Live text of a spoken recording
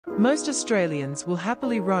Most Australians will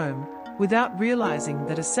happily roam, without realizing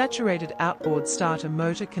that a saturated outboard starter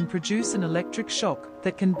motor can produce an electric shock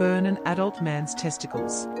that can burn an adult man's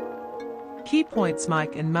testicles. Key points: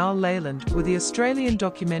 Mike and Mal Leyland were the Australian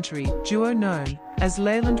documentary duo known as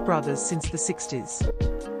Leyland Brothers since the 60s.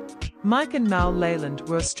 Mike and Mal Leyland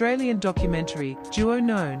were Australian documentary duo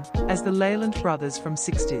known as the Leyland Brothers from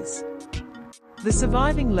 60s. The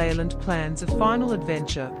surviving Leyland plans a final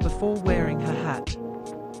adventure before wearing her hat.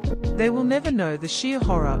 They will never know the sheer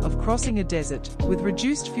horror of crossing a desert with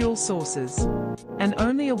reduced fuel sources and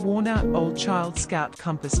only a worn-out old child scout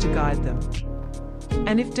compass to guide them.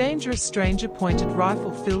 And if dangerous stranger-pointed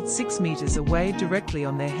rifle filled 6 meters away directly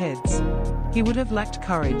on their heads, he would have lacked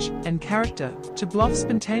courage and character to bluff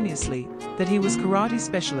spontaneously that he was karate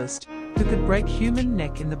specialist who could break human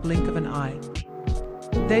neck in the blink of an eye.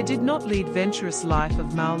 They did not lead venturous life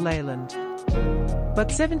of Mal Leyland. But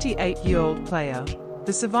 78-year-old player,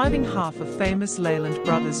 the surviving half of famous Leyland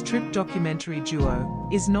Brothers trip documentary duo,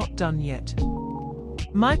 is not done yet.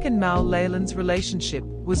 Mike and Mal Leyland's relationship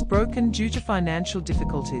was broken due to financial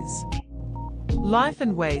difficulties. Life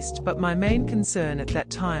and waste, but my main concern at that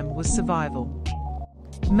time was survival.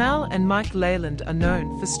 Mal and Mike Leyland are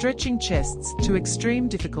known for stretching chests to extreme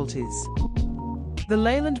difficulties. The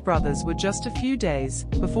Leyland brothers were just a few days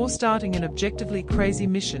before starting an objectively crazy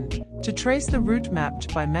mission to trace the route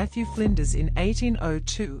mapped by Matthew Flinders in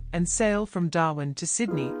 1802 and sail from Darwin to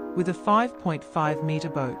Sydney with a 5.5-metre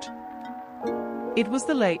boat. It was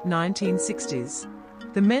the late 1960s.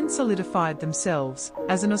 The men solidified themselves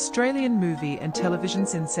as an Australian movie and television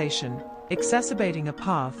sensation, exacerbating a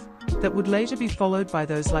path that would later be followed by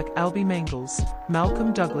those like Alby Mangels,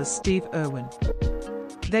 Douglas Steve Irwin.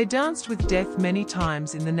 They danced with death many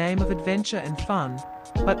times in the name of adventure and fun,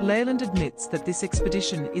 but Leyland admits that this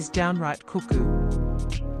expedition is downright cuckoo.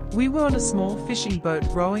 We were on a small fishing boat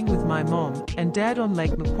rowing with my mom and dad on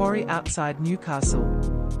Lake Macquarie outside Newcastle.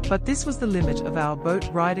 But this was the limit of our boat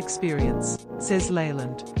ride experience, says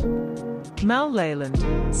Leyland. Mal Leyland,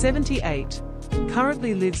 78,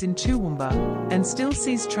 currently lives in Toowoomba and still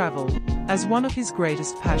sees travel as one of his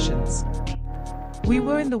greatest passions. We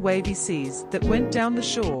were in the wavy seas that went down the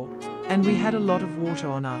shore, and we had a lot of water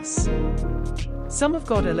on us. Some of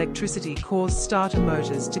God electricity caused starter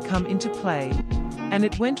motors to come into play, and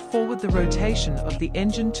it went forward. The rotation of the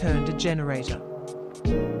engine turned a generator.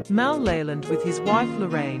 Mal Leyland with his wife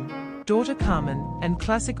Laraine, daughter Carmen, and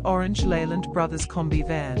classic orange Leyland Brothers Combi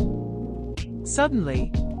van.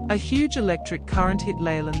 Suddenly, a huge electric current hit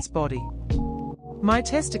Leyland's body. My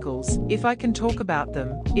testicles, if I can talk about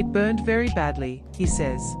them, it burned very badly, he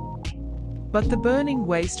says. But the burning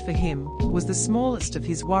waste for him was the smallest of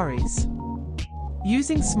his worries.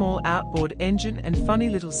 Using small outboard engine and funny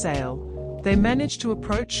little sail, they managed to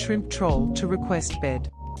approach Shrimp Troll to request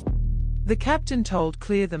bed. The captain told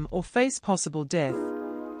clear them or face possible death,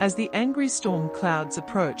 as the angry storm clouds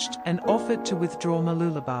approached, and offered to withdraw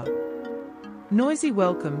Mooloolaba. Noisy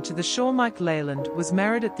welcome to the shore. Mike Leyland was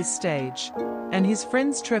married at this stage, and his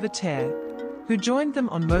friends Trevor Teare, who joined them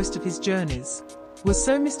on most of his journeys, was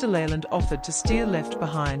so Mr. Leyland offered to steer left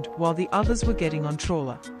behind while the others were getting on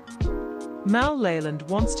trawler. Mal Leyland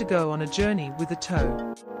wants to go on a journey with a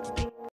tow.